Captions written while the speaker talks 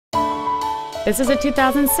This is a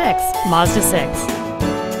 2006 Mazda 6.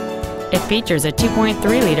 It features a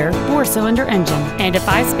 2.3-liter four-cylinder engine and a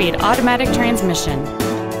 5-speed automatic transmission.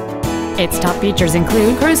 Its top features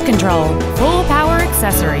include cruise control, full power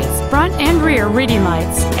accessories, front and rear reading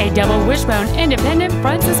lights, a double wishbone independent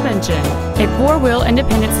front suspension, a four-wheel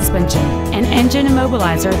independent suspension, an engine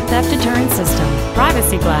immobilizer theft deterrent system,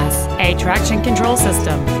 privacy glass, a traction control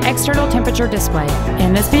system, external temperature display,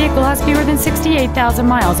 and this vehicle has fewer than 68,000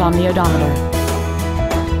 miles on the odometer.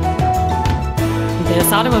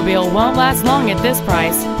 This automobile won't last long at this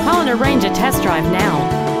price. Call and arrange a test drive now.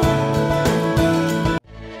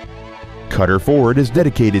 Cutter Ford is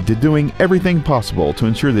dedicated to doing everything possible to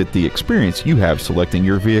ensure that the experience you have selecting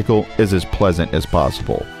your vehicle is as pleasant as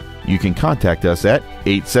possible. You can contact us at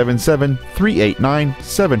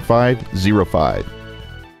 877-389-7505.